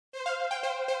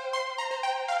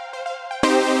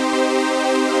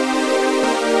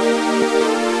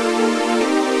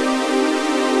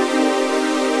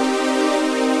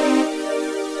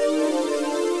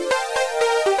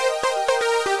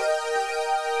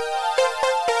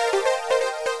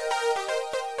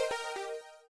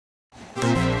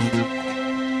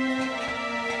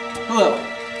Hello,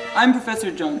 I'm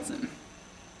Professor Johnson.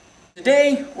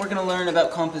 Today we're going to learn about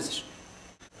composition.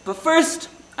 But first,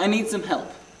 I need some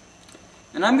help.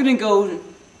 And I'm going to go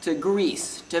to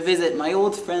Greece to visit my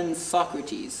old friend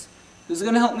Socrates, who's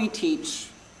going to help me teach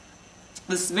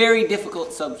this very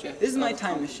difficult subject. This is my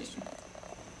time machine,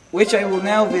 which I will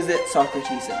now visit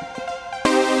Socrates in.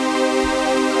 Let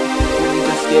me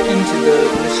just get into the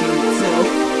machine itself.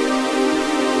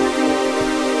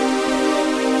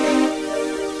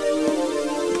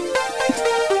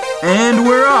 And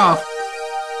we're off!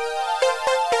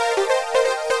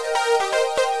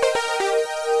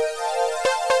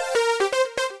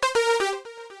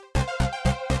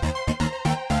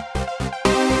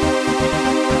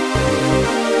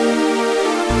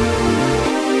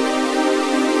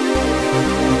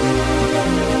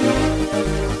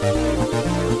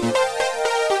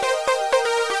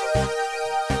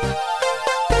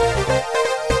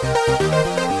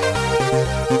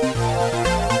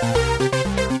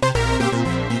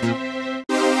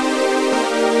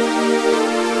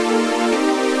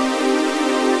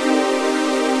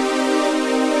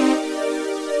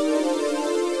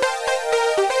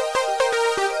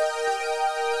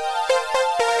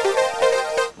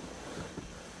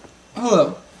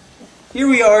 Hello. Here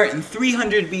we are in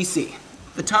 300 BC,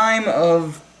 the time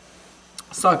of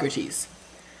Socrates.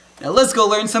 Now let's go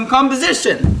learn some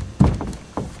composition!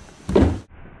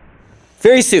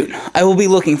 Very soon, I will be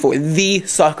looking for the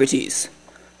Socrates.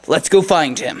 Let's go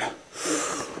find him.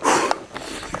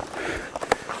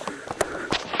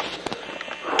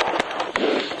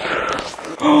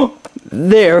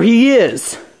 There he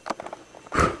is!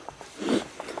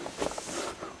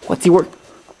 What's he work?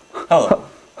 Hello.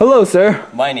 Hello, sir.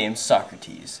 My name's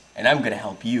Socrates, and I'm gonna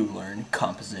help you learn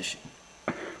composition.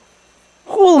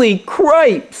 Holy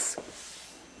cripes!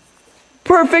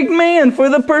 Perfect man for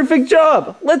the perfect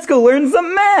job! Let's go learn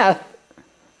some math!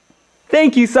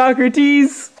 Thank you,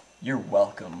 Socrates! You're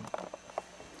welcome.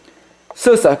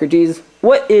 So, Socrates,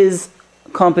 what is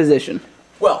composition?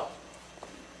 Well,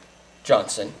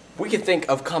 Johnson, we can think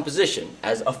of composition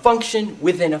as a function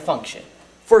within a function.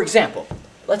 For example,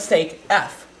 let's take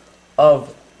f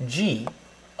of g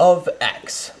of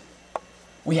x.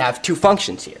 We have two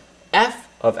functions here, f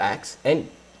of x and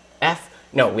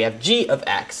we have g of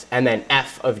x and then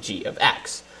f of g of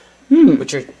x,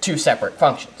 which are two separate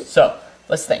functions. So,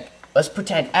 let's think. Let's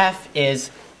pretend f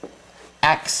is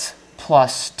x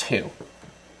plus 2,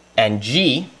 and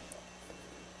g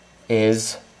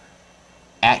is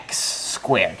x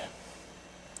squared,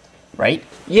 right?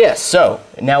 Yes. So,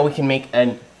 now we can make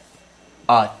a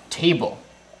table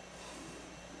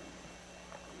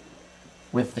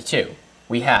with the two.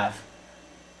 We have,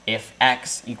 if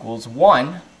x equals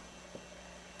 1,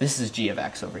 this is g of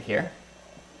x over here,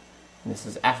 and this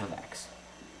is f of x.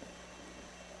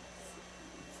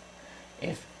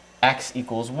 If x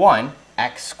equals 1,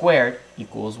 x squared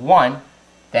equals 1,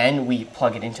 then we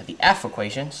plug it into the f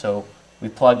equation, so we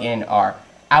plug in our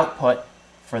output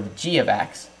for the g of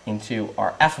x into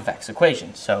our f of x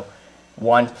equation. So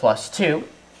 1 plus 2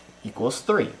 equals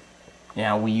 3.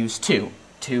 Now we use 2.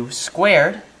 2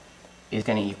 squared is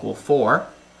going to equal 4.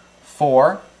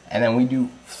 4, and then we do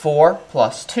 4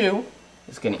 plus 2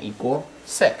 is going to equal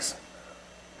 6.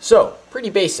 So,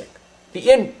 pretty basic.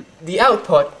 The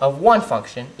output of one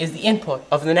function is the input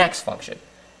of the next function.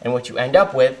 And what you end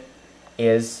up with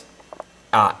is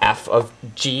f of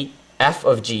g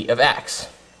of x.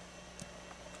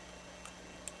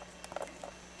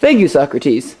 Thank you,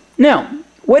 Socrates. Now,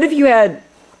 what if you had,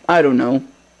 I don't know,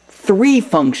 3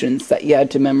 functions that you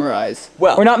had to memorize?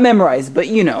 Well, or not memorize, but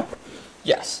you know.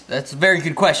 Yes, that's a very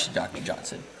good question, Dr.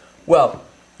 Johnson. Well,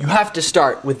 you have to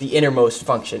start with the innermost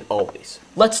function always.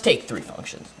 Let's take 3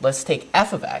 functions. Let's take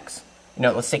f of x.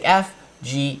 Let's take f,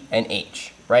 g, and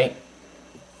h, right?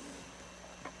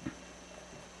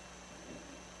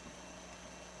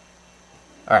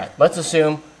 Alright, let's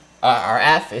assume our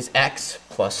f is x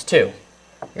plus 2.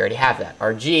 We already have that.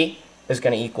 Our g is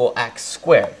going to equal x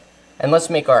squared. And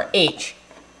let's make our h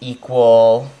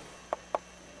equal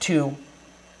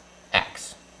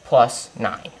 2x plus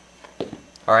 9.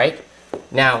 Alright?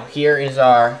 Now, here's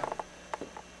our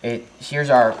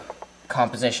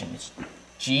composition. It's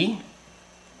g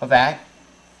of x,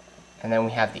 and then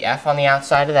we have the f on the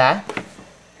outside of that,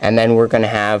 and then we're going to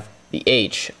have the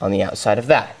h on the outside of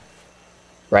that.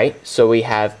 Right? So we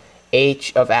have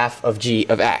h of f of g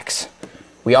of x.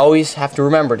 we always have to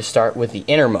remember to start with the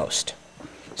innermost.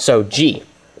 So G,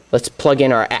 let's plug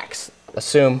in our X.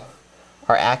 Assume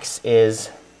our X is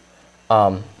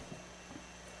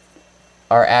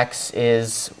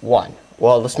 1.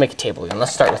 Well, let's make a table again.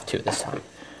 Let's start with 2 this time.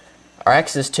 Our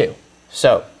X is 2.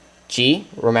 So G,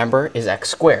 remember, is X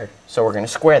squared. So we're going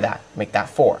to square that, make that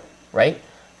 4, right?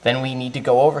 Then we need to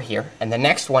go over here, and the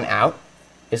next one out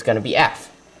is going to be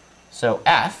F. So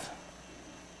F,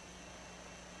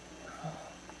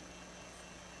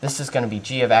 this is going to be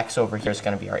G of X over here is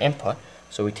going to be our input.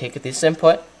 So we take this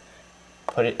input,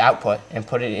 put it output, and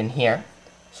put it in here.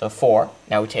 So 4.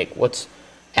 Now we take what's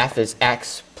F is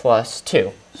X plus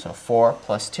 2. So 4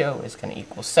 plus 2 is going to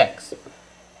equal 6.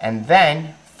 And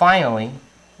then finally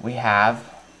we have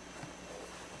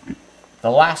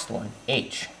the last one,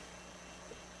 H.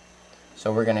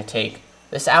 So we're going to take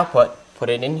this output, put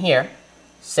it in here,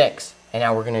 6, and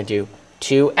now we're going to do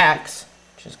 2x,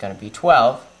 which is going to be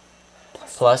 12,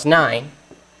 plus 9,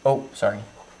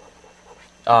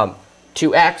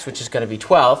 2x, which is going to be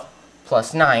 12,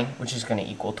 plus 9, which is going to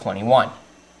equal 21.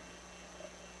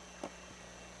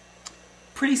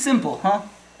 Pretty simple, huh?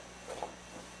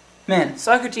 Man,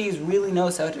 Socrates really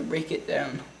knows how to break it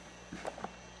down.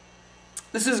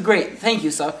 This is great. Thank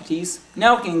you, Socrates.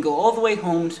 Now I can go all the way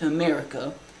home to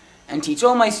America and teach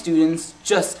all my students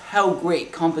just how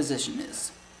great composition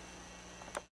is.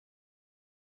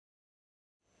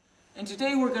 And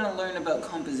today we're going to learn about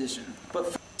composition.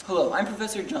 Hello, I'm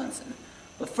Professor Johnson.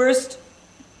 But first,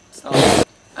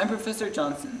 I'm Professor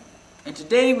Johnson. And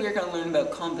today we are going to learn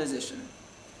about composition,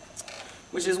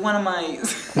 which is one of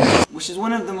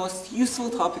the most useful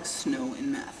topics to know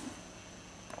in math.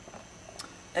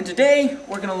 And today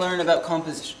we're going to learn about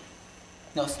composition.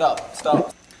 No, stop.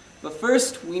 But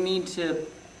first we need to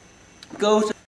go to